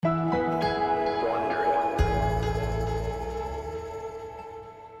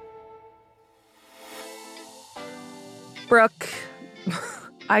Brooke,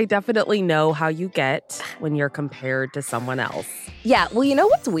 I definitely know how you get when you're compared to someone else. Yeah, well, you know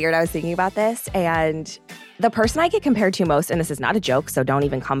what's weird? I was thinking about this, and the person I get compared to most, and this is not a joke, so don't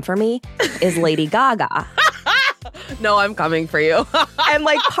even come for me, is Lady Gaga. No, I'm coming for you. And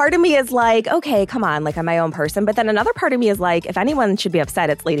like part of me is like, okay, come on, like I'm my own person. But then another part of me is like, if anyone should be upset,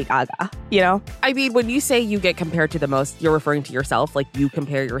 it's Lady Gaga, you know? I mean, when you say you get compared to the most, you're referring to yourself, like you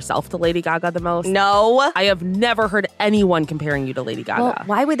compare yourself to Lady Gaga the most? No. I have never heard anyone comparing you to Lady Gaga. Well,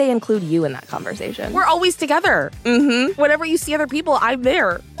 why would they include you in that conversation? We're always together. Mm-hmm. Whenever you see other people, I'm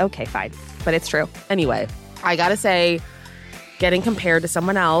there. Okay, fine. But it's true. Anyway, I gotta say, getting compared to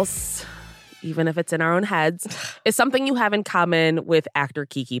someone else, even if it's in our own heads, is something you have in common with actor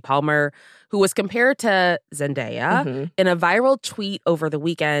Keke Palmer, who was compared to Zendaya in a viral tweet over the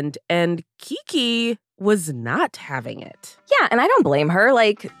weekend, and Keke was not having it. Yeah, and I don't blame her.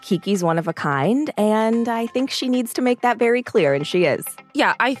 Like, Keke's one of a kind, and I think she needs to make that very clear, and she is.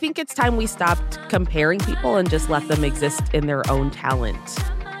 Yeah, I think it's time we stopped comparing people and just let them exist in their own talent.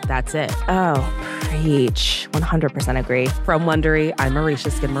 That's it. Oh, preach. 100% agree. From Wondery, I'm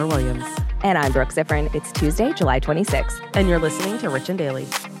Marisha Skidmore-Williams. And I'm Brooke Ziffrin. It's Tuesday, July 26th. And you're listening to Rich and Daily.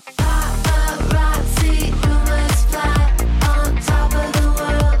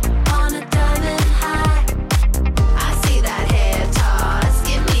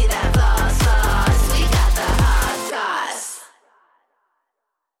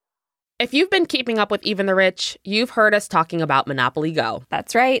 If you've been keeping up with Even the Rich, you've heard us talking about Monopoly Go.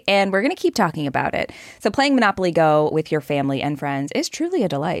 That's right, and we're going to keep talking about it. So playing Monopoly Go with your family and friends is truly a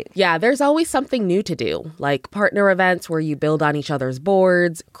delight. Yeah, there's always something new to do, like partner events where you build on each other's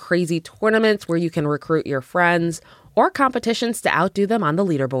boards, crazy tournaments where you can recruit your friends, or competitions to outdo them on the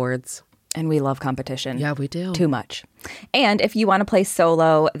leaderboards. And we love competition. Yeah, we do. Too much. And if you want to play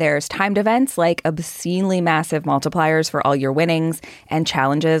solo, there's timed events like obscenely massive multipliers for all your winnings and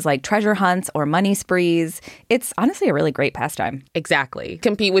challenges like treasure hunts or money sprees. It's honestly a really great pastime. Exactly.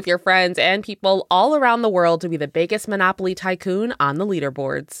 Compete with your friends and people all around the world to be the biggest Monopoly tycoon on the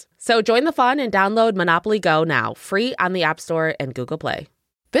leaderboards. So join the fun and download Monopoly Go now, free on the App Store and Google Play.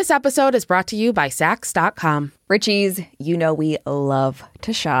 This episode is brought to you by Saks.com. Richies, you know we love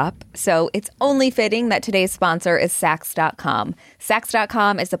to shop, so it's only fitting that today's sponsor is Saks.com.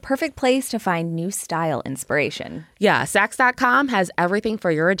 Saks.com is the perfect place to find new style inspiration. Yeah, Saks.com has everything for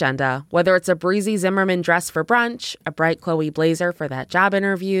your agenda, whether it's a breezy Zimmermann dress for brunch, a bright Chloe blazer for that job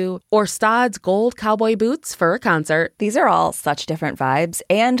interview, or Staud's gold cowboy boots for a concert. These are all such different vibes,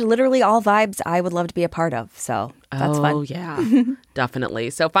 and literally all vibes I would love to be a part of, so that's fun. Oh, yeah, definitely.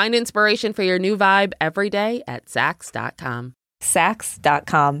 So find inspiration for your new vibe every day at Saks.com.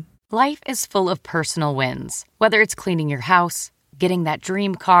 Saks.com. Life is full of personal wins, whether it's cleaning your house, getting that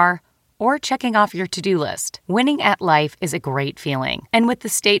dream car, or checking off your to-do list. Winning at life is a great feeling. And with the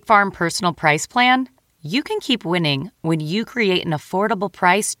State Farm Personal Price Plan, you can keep winning when you create an affordable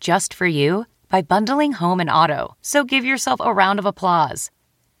price just for you by bundling home and auto. So give yourself a round of applause.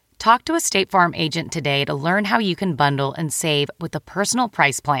 Talk to a State Farm agent today to learn how you can bundle and save with the Personal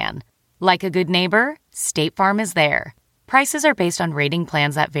Price Plan. Like a good neighbor, State Farm is there. Prices are based on rating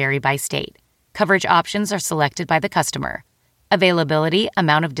plans that vary by state. Coverage options are selected by the customer. Availability,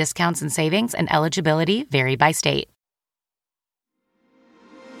 amount of discounts and savings, and eligibility vary by state.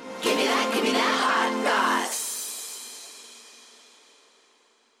 Give me that hot goss.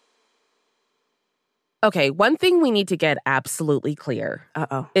 Okay, one thing we need to get absolutely clear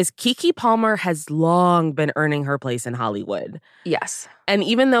Uh-oh. is Keke Palmer has long been earning her place in Hollywood. Yes. And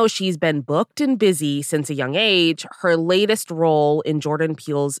even though she's been booked and busy since a young age, her latest role in Jordan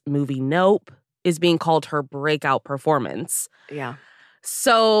Peele's movie Nope is being called her breakout performance. Yeah.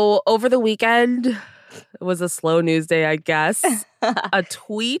 So over the weekend, it was a slow news day, I guess. A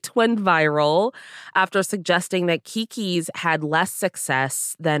tweet went viral after suggesting that Keke's had less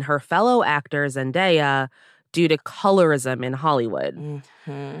success than her fellow actor Zendaya due to colorism in Hollywood.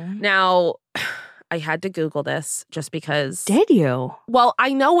 Mm-hmm. Now, I had to Google this just because... Did you? Well,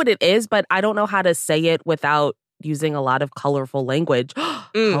 I know what it is, but I don't know how to say it without using a lot of colorful language.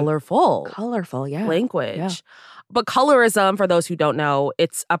 Colorful, yeah. Language. Yeah. But colorism, for those who don't know,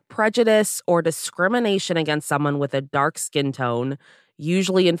 it's a prejudice or discrimination against someone with a dark skin tone,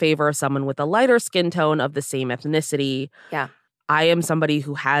 usually in favor of someone with a lighter skin tone of the same ethnicity. Yeah. I am somebody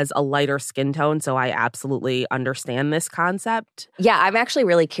who has a lighter skin tone, so I absolutely understand this concept. Yeah, I'm actually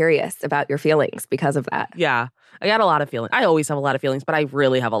really curious about your feelings because of that. Yeah, I got a lot of feelings. I always have a lot of feelings, but I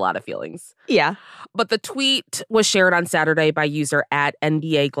really have a lot of feelings. Yeah. But the tweet was shared on Saturday by user at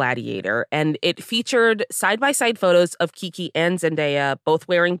NBA Gladiator, and it featured side-by-side photos of Kiki and Zendaya both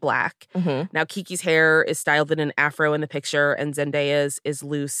wearing black. Mm-hmm. Now, Kiki's hair is styled in an afro in the picture, and Zendaya's is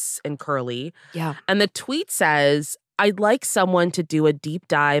loose and curly. Yeah. And the tweet says, I'd like someone to do a deep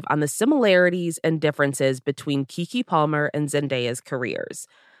dive on the similarities and differences between Keke Palmer and Zendaya's careers.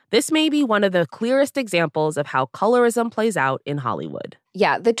 This may be one of the clearest examples of how colorism plays out in Hollywood.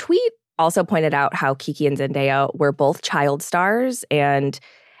 Yeah, the tweet also pointed out how Kiki and Zendaya were both child stars and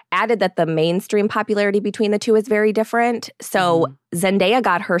added that the mainstream popularity between the two is very different. So Zendaya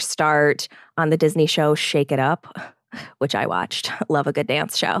got her start on the Disney show Shake It Up, which I watched. Love a good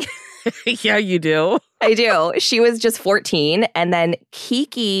dance show. Yeah, you do. I do. She was just 14. And then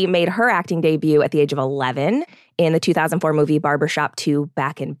Kiki made her acting debut at the age of 11 in the 2004 movie Barbershop 2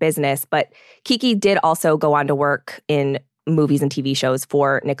 Back in Business. But Kiki did also go on to work in movies and TV shows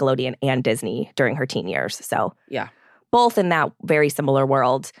for Nickelodeon and Disney during her teen years. So Yeah. both in that very similar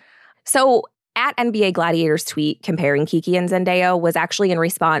world. So at NBA Gladiator's tweet comparing Kiki and Zendaya was actually in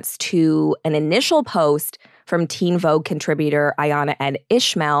response to an initial post from Teen Vogue contributor Ayana Ed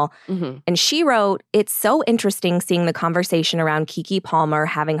Ishmael. And she wrote, "It's so interesting seeing the conversation around Keke Palmer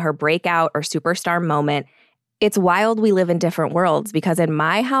having her breakout or superstar moment. It's wild we live in different worlds because in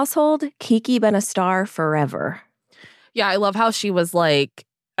my household, Keke been a star forever." Yeah, I love how she was like,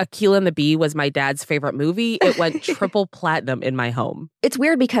 Akeelah and the Bee was my dad's favorite movie. It went triple platinum in my home. It's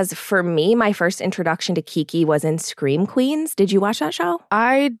weird because for me, my first introduction to Keke was in Scream Queens. Did you watch that show?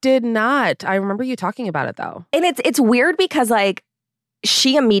 I did not. I remember you talking about it, though. And it's weird because like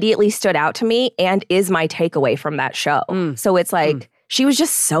she immediately stood out to me and is my takeaway from that show. So it's like she was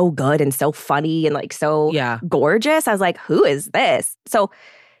just so good and so funny and like so gorgeous. I was like, who is this? So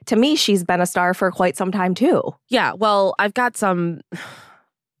to me, she's been a star for quite some time too. Yeah, well, I've got some,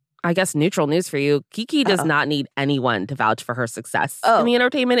 I guess, neutral news for you. Keke does not need anyone to vouch for her success in the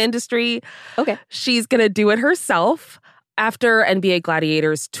entertainment industry. Okay. She's going to do it herself. After NBA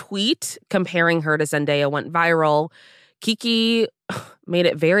Gladiator's tweet comparing her to Zendaya went viral, Keke made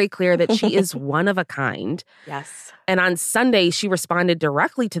it very clear that she is one of a kind. Yes. And on Sunday, she responded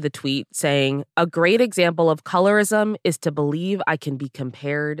directly to the tweet saying, "A great example of colorism is to believe I can be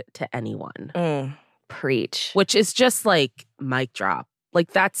compared to anyone." Preach. Which is just like mic drop.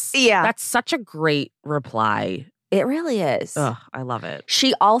 Like that's such a great reply. It really is. Ugh, I love it.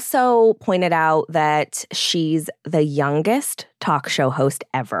 She also pointed out that she's the youngest talk show host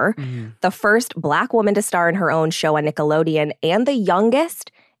ever, the first Black woman to star in her own show on Nickelodeon, and the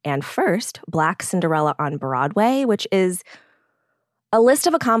youngest and first Black Cinderella on Broadway, which is a list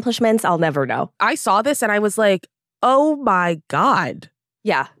of accomplishments I'll never know. I saw this and I was like, oh my God.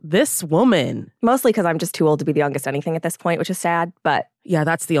 Yeah. This woman. Mostly because I'm just too old to be the youngest anything at this point, which is sad, but yeah,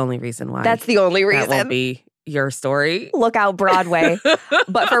 that's the only reason why. That's the only reason. That won't be your story. Look out, Broadway.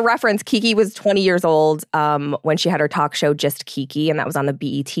 But for reference, Keke was 20 years old when she had her talk show Just Keke, and that was on the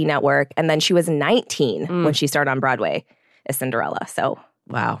BET network. And then she was 19 when she started on Broadway as Cinderella. So,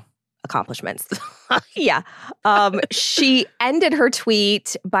 wow. Accomplishments. Yeah. She ended her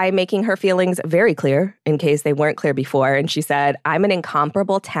tweet by making her feelings very clear, in case they weren't clear before. And she said, "I'm an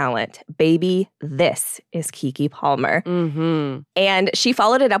incomparable talent. Baby, this is Keke Palmer." And she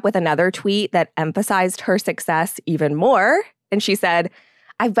followed it up with another tweet that emphasized her success even more. And she said,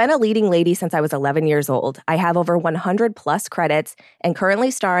 "I've been a leading lady since I was 11 years old. I have over 100 plus credits and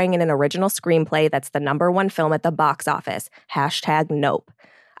currently starring in an original screenplay that's the #1 film at the box office. #Nope.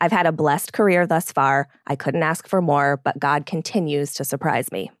 I've had a blessed career thus far. I couldn't ask for more, but God continues to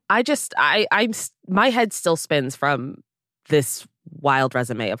surprise me." My head still spins from this wild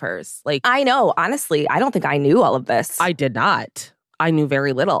resume of hers. Like, I know, honestly, I don't think I knew all of this. I did not. I knew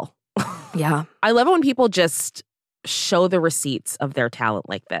very little. Yeah. I love it when people just show the receipts of their talent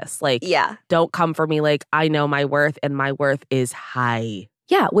like this. Like, Yeah. don't come for me like, I know my worth and my worth is high.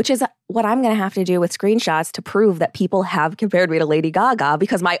 Yeah, which is what I'm going to have to do with screenshots to prove that people have compared me to Lady Gaga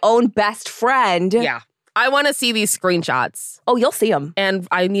because my own best friend. Yeah. I want to see these screenshots. Oh, you'll see them. And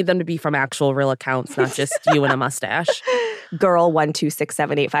I need them to be from actual real accounts, not just you and a mustache. Girl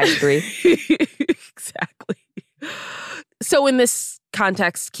 1267853. Exactly. So in this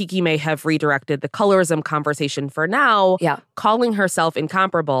context, Keke may have redirected the colorism conversation for now, calling herself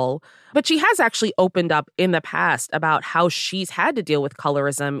incomparable. But she has actually opened up in the past about how she's had to deal with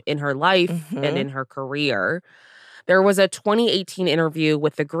colorism in her life and in her career. There was a 2018 interview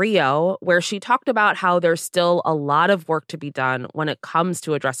with The Griot where she talked about how there's still a lot of work to be done when it comes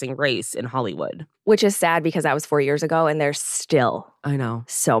to addressing race in Hollywood. Which is sad because that was 4 years ago and there's still I know.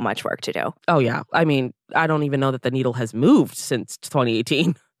 so much work to do. Oh, yeah. I mean, I don't even know that the needle has moved since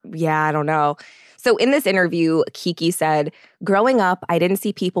 2018. Yeah, I don't know. So in this interview, Kiki said, growing up, I didn't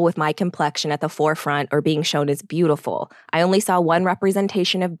see people with my complexion at the forefront or being shown as beautiful. I only saw one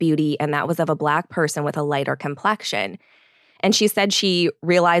representation of beauty, and that was of a Black person with a lighter complexion. And she said she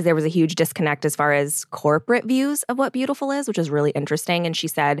realized there was a huge disconnect as far as corporate views of what beautiful is, which is really interesting. And she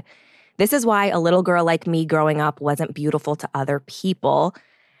said, this is why a little girl like me growing up wasn't beautiful to other people.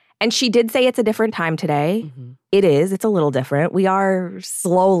 And she did say it's a different time today. Mm-hmm. It is. It's a little different. We are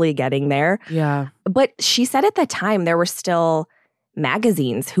slowly getting there. Yeah. But she said at the time there were still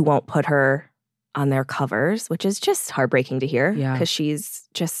magazines who won't put her on their covers, which is just heartbreaking to hear because she's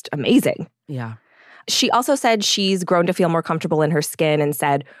just amazing. Yeah. She also said she's grown to feel more comfortable in her skin and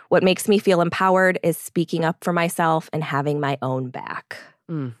said, what makes me feel empowered is speaking up for myself and having my own back.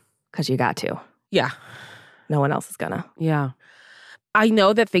 Because you got to. Yeah. No one else is gonna. Yeah. I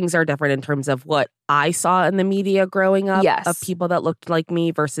know that things are different in terms of what I saw in the media growing up of people that looked like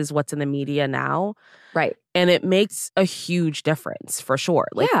me versus what's in the media now. Right. And it makes a huge difference for sure.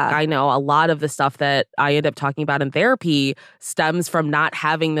 Like, Yeah. I know a lot of the stuff that I end up talking about in therapy stems from not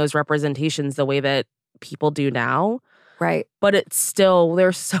having those representations the way that people do now. Right. But it's still,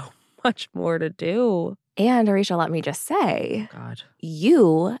 there's so much more to do. And Arisha, let me just say, God.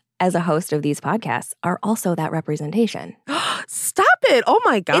 you, as a host of these podcasts, are also that representation. Stop it. Oh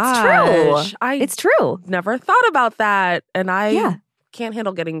my gosh. It's true. I It's true. never thought about that. And I Yeah. can't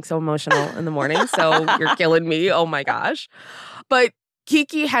handle getting so emotional in the morning. So you're killing me. Oh my gosh. But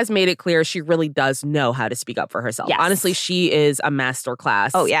Kiki has made it clear she really does know how to speak up for herself. Yes. Honestly, she is a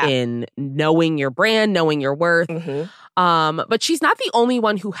masterclass in knowing your brand, knowing your worth. Mm-hmm. But she's not the only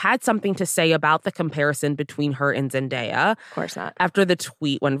one who had something to say about the comparison between her and Zendaya. Of course not. After the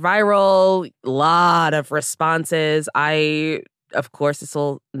tweet went viral, a lot of responses. Of course, this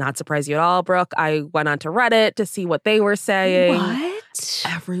will not surprise you at all, Brooke. I went onto Reddit to see what they were saying. What?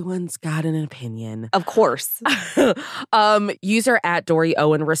 Everyone's got an opinion. Of course. User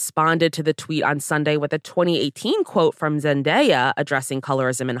 @DoryOwen responded to the tweet on Sunday with a 2018 quote from Zendaya addressing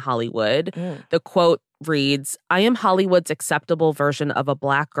colorism in Hollywood. The quote reads, I am Hollywood's acceptable version of a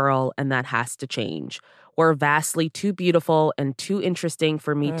Black girl, and that has to change. We're vastly too beautiful and too interesting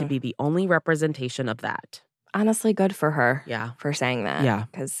for me to be the only representation of that. Honestly, good for her. Yeah. For saying that. Yeah.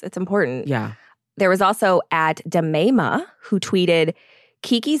 Because it's important. Yeah. There was also @Demema who tweeted,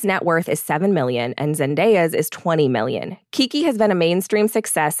 Kiki's net worth is $7 million and Zendaya's is $20 million. Kiki has been a mainstream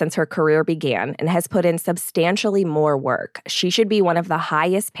success since her career began and has put in substantially more work. She should be one of the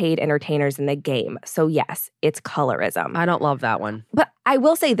highest paid entertainers in the game. So yes, it's colorism. I don't love that one. But I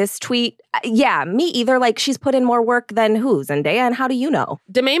will say this tweet, me either. Like, she's put in more work than who? Zendaya? And how do you know?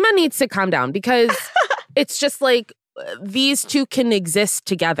 Demema needs to calm down because it's just like these two can exist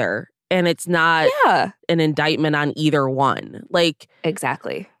together. And it's not an indictment on either one. Like,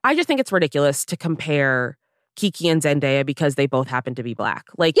 exactly. I just think it's ridiculous to compare Kiki and Zendaya because they both happen to be Black.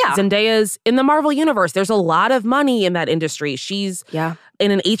 Like, Zendaya's in the Marvel Universe. There's a lot of money in that industry. She's in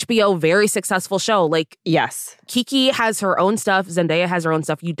an HBO very successful show. Like, yes, Kiki has her own stuff. Zendaya has her own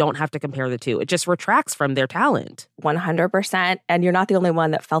stuff. You don't have to compare the two. It just retracts from their talent. 100%. And you're not the only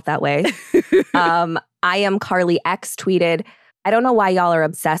one that felt that way. I am Carly X tweeted, I don't know why y'all are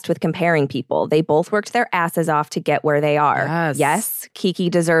obsessed with comparing people. They both worked their asses off to get where they are. Yes,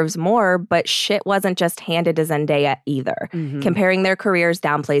 Kiki deserves more, but shit wasn't just handed to Zendaya either. Comparing their careers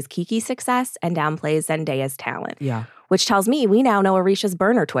downplays Kiki's success and downplays Zendaya's talent. Yeah. Which tells me we now know Arisha's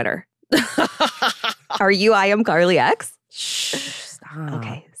burner Twitter. Are you I am Carly X? Shh, stop.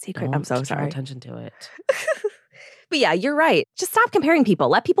 Okay, secret. Don't I'm so draw sorry. attention to it. But yeah, you're right. Just stop comparing people.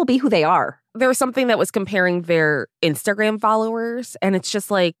 Let people be who they are. There was something that was comparing their Instagram followers, and it's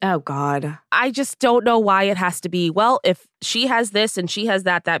just like, oh God. I just don't know why it has to be, well, if she has this and she has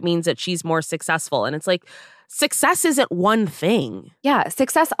that, that means that she's more successful. And it's like, success isn't one thing. Yeah,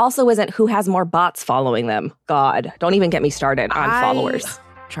 success also isn't who has more bots following them. God, don't even get me started on followers.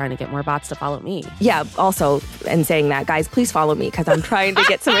 Trying to get more bots to follow me. Yeah, also, and saying that, guys, please follow me because I'm trying to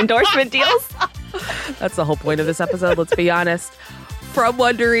get some endorsement deals. That's the whole point of this episode, let's be honest. From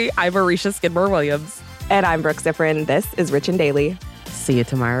Wondery, I'm Arisha Skidmore-Williams. And I'm Brooke Ziffrin. This is Rich and Daily. See you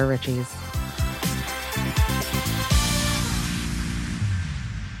tomorrow, Richies.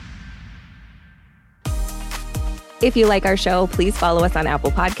 If you like our show, please follow us on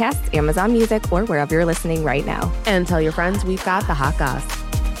Apple Podcasts, Amazon Music, or wherever you're listening right now. And tell your friends we've got the hot goss.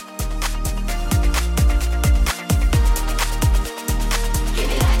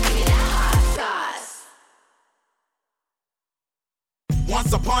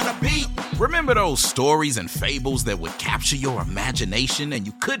 Upon a Beat. Remember those stories and fables that would capture your imagination and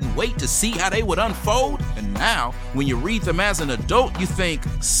you couldn't wait to see how they would unfold? And now, when you read them as an adult, you think,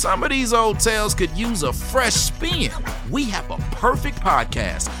 some of these old tales could use a fresh spin. We have a perfect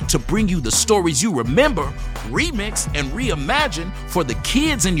podcast to bring you the stories you remember, remix, and reimagine for the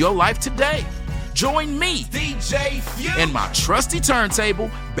kids in your life today. Join me, DJ Few, and my trusty turntable,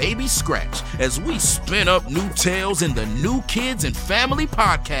 Baby Scratch, as we spin up new tales in the New Kids and Family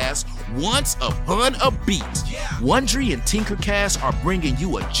podcast, Once Upon a Beat. Wondery and Tinkercast are bringing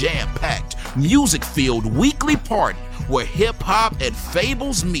you a jam-packed, music-filled weekly party where hip-hop and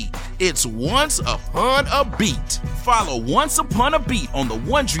fables meet. It's Once Upon a Beat. Follow Once Upon a Beat on the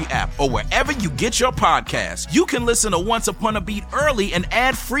Wondery app or wherever you get your podcasts. You can listen to Once Upon a Beat early and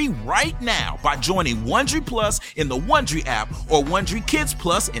ad-free right now by joining Wondery Plus in the Wondery app or Wondery Kids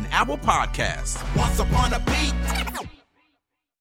Plus in Apple Podcasts. Once Upon a Beat.